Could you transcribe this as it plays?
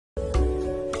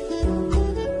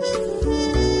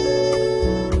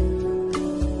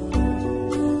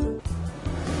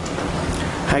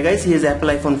Hi guys, here's Apple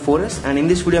iPhone 4s, and in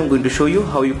this video I'm going to show you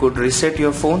how you could reset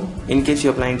your phone in case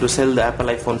you're planning to sell the Apple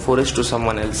iPhone 4s to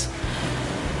someone else.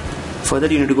 Further,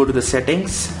 you need to go to the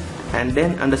settings, and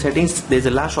then under settings there's a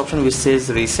last option which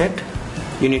says reset.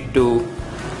 You need to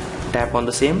tap on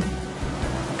the same.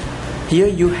 Here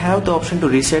you have the option to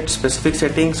reset specific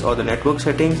settings or the network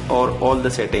settings or all the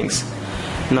settings.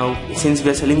 Now, since we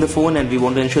are selling the phone and we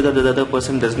want to ensure that the other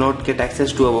person does not get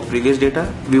access to our previous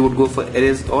data, we would go for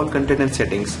erase all content and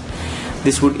settings.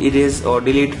 This would erase or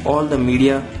delete all the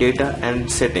media, data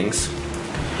and settings.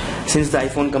 Since the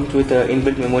iPhone comes with an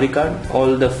inbuilt memory card,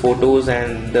 all the photos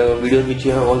and the videos which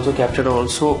you have also captured are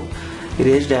also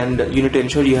erased, and you need to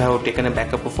ensure you have taken a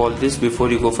backup of all this before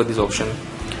you go for this option.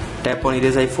 Tap on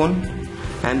erase iPhone,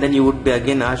 and then you would be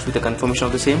again asked with a confirmation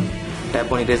of the same. Tap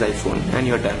on erase iPhone and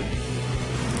you are done.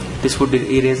 This would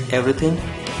erase everything,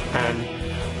 and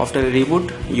after a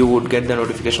reboot you would get the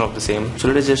notification of the same. So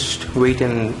let us just wait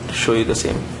and show you the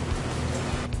same.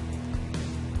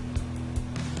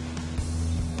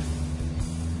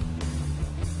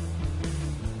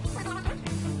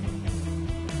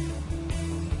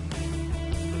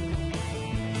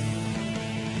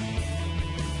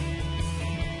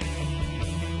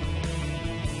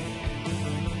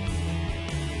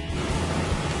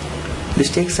 This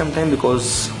takes some time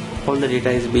because all the data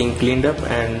is being cleaned up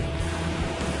and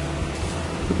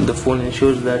the phone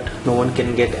ensures that no one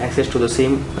can get access to the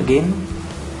same again.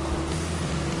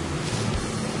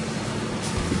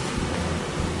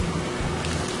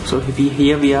 So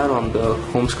here we are on the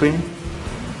home screen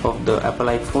of the Apple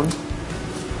iPhone.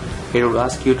 It would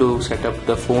ask you to set up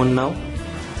the phone now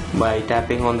by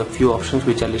tapping on the few options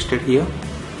which are listed here.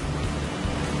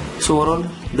 So overall,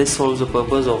 this solves the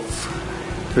purpose of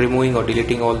removing or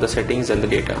deleting all the settings and the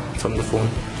data from the phone.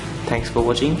 Thanks for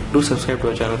watching. Do subscribe to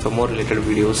our channel for more related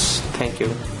videos. Thank you.